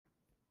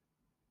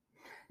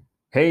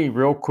Hey,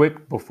 real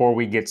quick before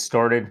we get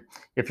started,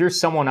 if you're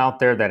someone out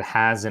there that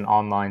has an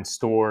online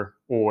store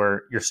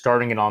or you're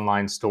starting an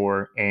online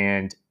store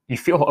and you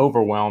feel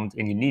overwhelmed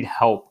and you need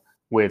help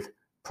with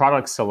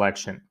product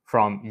selection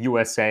from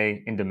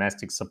USA and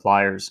domestic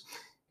suppliers,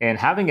 and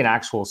having an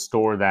actual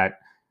store that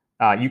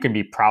you can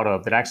be proud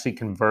of that actually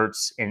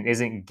converts and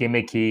isn't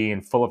gimmicky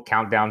and full of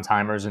countdown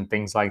timers and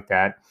things like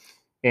that,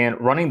 and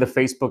running the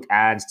Facebook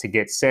ads to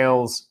get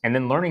sales, and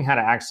then learning how to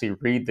actually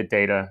read the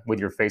data with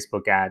your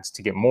Facebook ads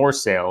to get more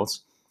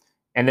sales,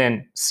 and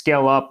then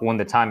scale up when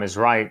the time is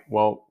right.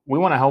 Well, we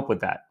want to help with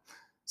that.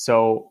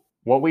 So,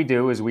 what we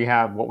do is we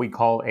have what we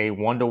call a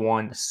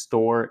one-to-one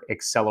store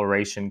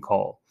acceleration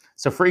call.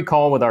 It's a free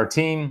call with our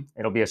team.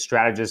 It'll be a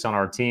strategist on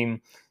our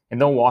team,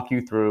 and they'll walk you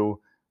through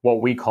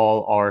what we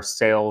call our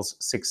sales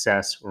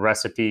success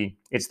recipe.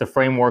 It's the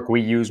framework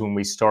we use when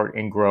we start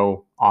and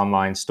grow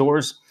online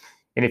stores.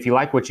 And if you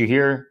like what you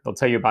hear, they'll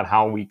tell you about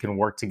how we can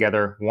work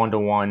together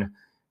one-to-one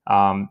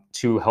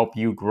to help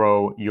you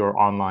grow your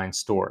online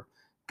store.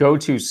 Go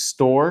to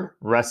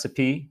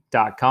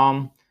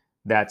storerecipe.com.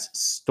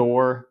 That's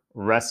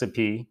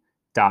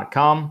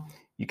storerecipe.com.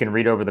 You can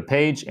read over the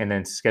page and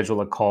then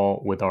schedule a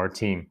call with our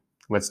team.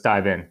 Let's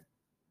dive in.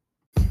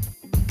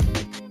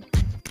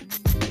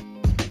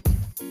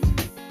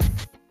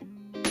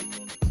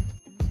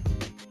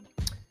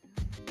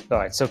 All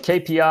right, so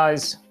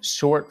KPIs,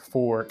 short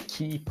for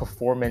key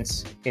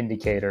performance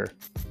indicator.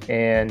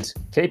 And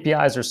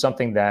KPIs are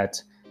something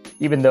that,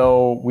 even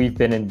though we've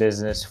been in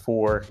business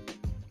for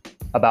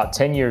about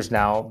 10 years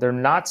now, they're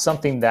not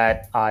something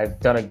that I've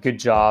done a good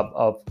job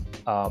of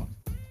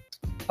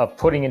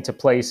putting into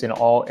place in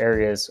all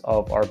areas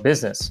of our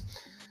business.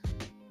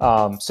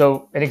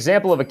 So an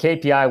example of a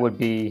KPI would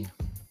be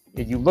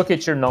if you look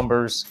at your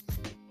numbers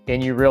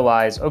and you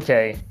realize,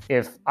 okay,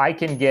 if I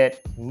can get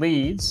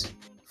leads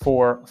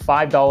for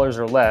 $5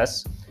 or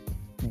less,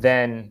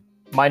 then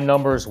my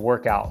numbers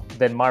work out.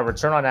 Then my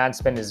return on ad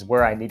spend is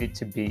where I need it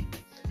to be.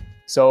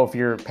 So if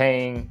you're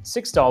paying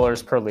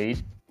 $6 per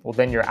lead, well,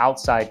 then you're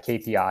outside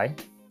KPI.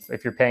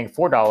 If you're paying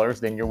 $4,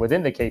 then you're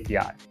within the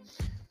KPI.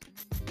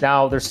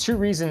 Now, there's two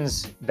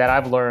reasons that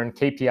I've learned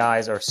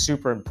KPIs are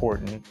super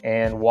important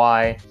and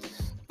why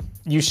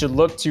you should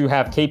look to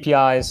have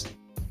KPIs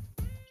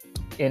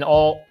in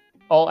all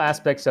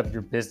aspects of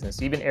your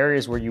business, even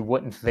areas where you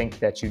wouldn't think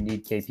that you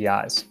need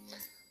KPIs.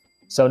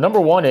 So number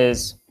one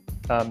is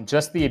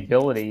just the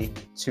ability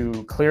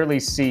to clearly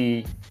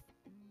see,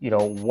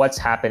 what's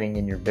happening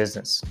in your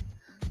business.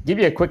 Give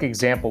you a quick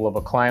example of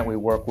a client we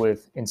work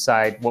with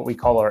inside what we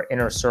call our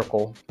inner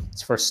circle.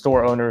 It's for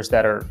store owners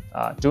that are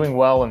doing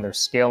well and they're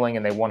scaling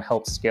and they want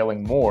help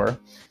scaling more.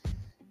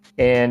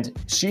 And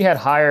she had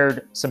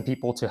hired some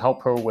people to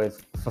help her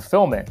with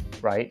fulfillment,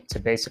 right? To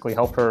basically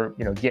help her,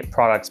 get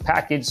products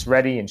packaged,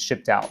 ready, and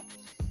shipped out.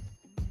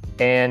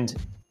 And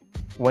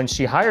when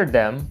she hired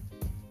them,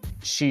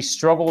 she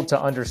struggled to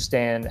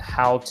understand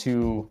how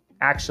to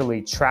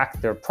actually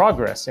track their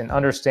progress and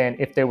understand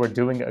if they were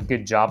doing a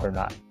good job or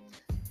not.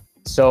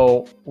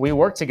 So we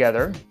worked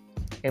together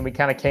and we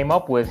kind of came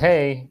up with,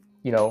 hey,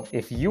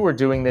 if you were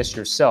doing this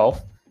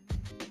yourself,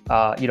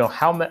 how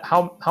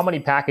many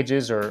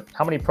packages or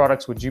how many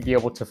products would you be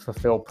able to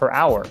fulfill per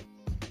hour?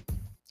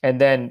 And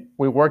then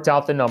we worked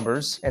out the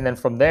numbers. And then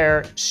from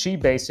there, she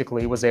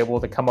basically was able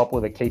to come up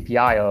with a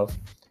KPI of,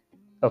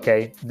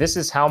 okay, this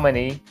is how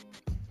many,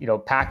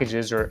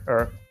 packages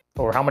or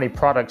how many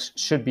products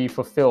should be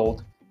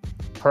fulfilled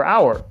per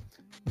hour.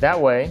 That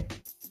way,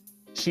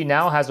 she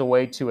now has a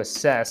way to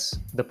assess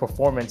the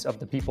performance of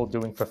the people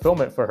doing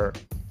fulfillment for her.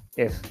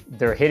 If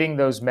they're hitting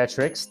those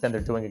metrics, then they're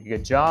doing a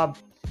good job.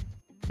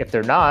 If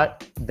they're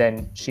not,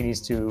 then she needs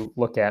to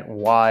look at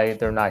why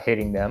they're not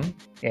hitting them.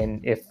 And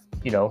if,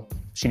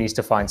 she needs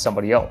to find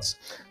somebody else.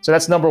 So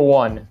that's number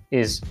one,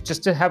 is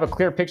just to have a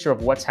clear picture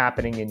of what's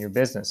happening in your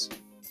business.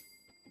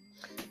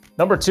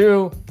 Number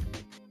two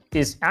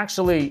is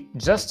actually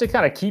just to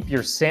kind of keep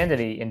your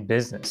sanity in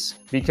business,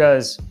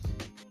 because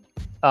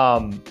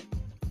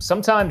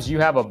sometimes you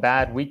have a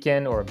bad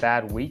weekend or a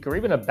bad week or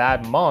even a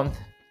bad month,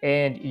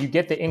 and you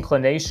get the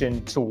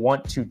inclination to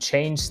want to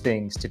change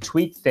things, to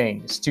tweak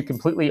things, to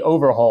completely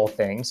overhaul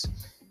things.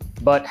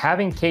 But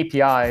having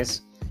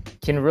KPIs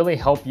can really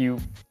help you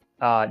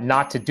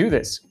not to do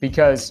this,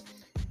 because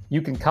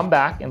you can come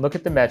back and look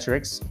at the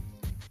metrics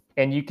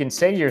and you can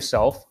say to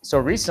yourself, so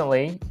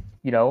recently,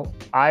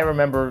 I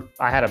remember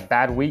I had a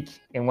bad week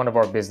in one of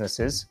our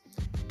businesses,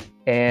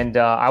 and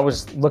I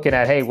was looking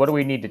at, hey, what do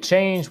we need to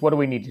change? What do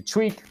we need to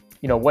tweak?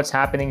 What's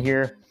happening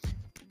here?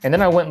 And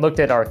then I went and looked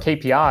at our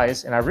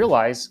KPIs, and I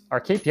realized our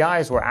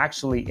KPIs were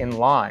actually in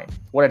line.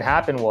 What had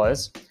happened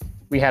was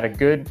we had a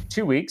good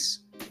 2 weeks,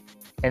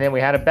 and then we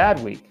had a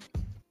bad week.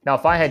 Now,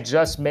 if I had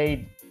just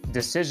made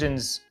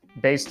decisions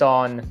based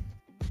on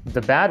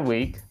the bad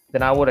week,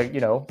 then I would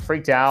have,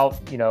 freaked out,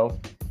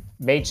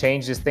 made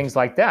changes, things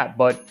like that.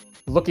 But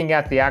looking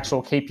at the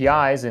actual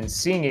KPIs and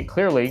seeing it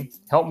clearly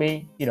helped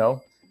me,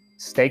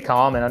 stay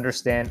calm and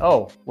understand,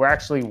 oh, we're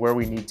actually where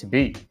we need to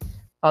be.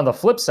 On the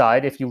flip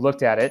side, if you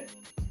looked at it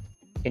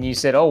and you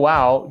said, oh,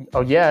 wow,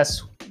 oh,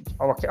 yes,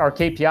 our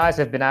KPIs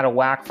have been out of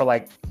whack for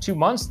like 2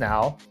 months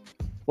now,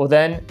 well,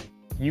 then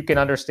you can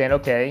understand,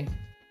 okay,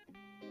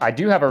 I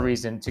do have a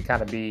reason to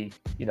kind of be,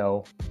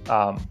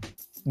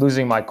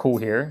 losing my cool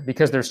here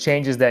because there's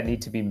changes that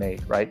need to be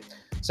made, right?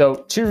 So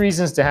 2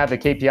 reasons to have the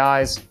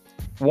KPIs.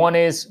 One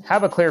is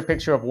have a clear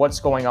picture of what's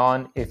going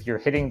on if you're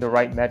hitting the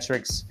right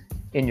metrics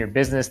in your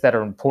business that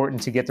are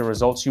important to get the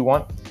results you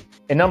want.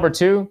 And number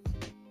 2,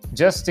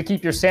 just to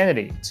keep your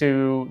sanity,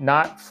 to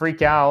not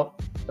freak out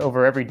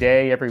over every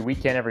day, every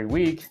weekend, every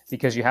week,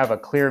 because you have a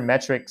clear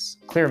metrics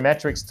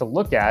to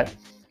look at,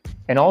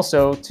 and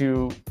also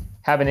to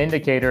have an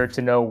indicator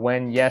to know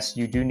when, yes,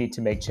 you do need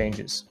to make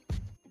changes.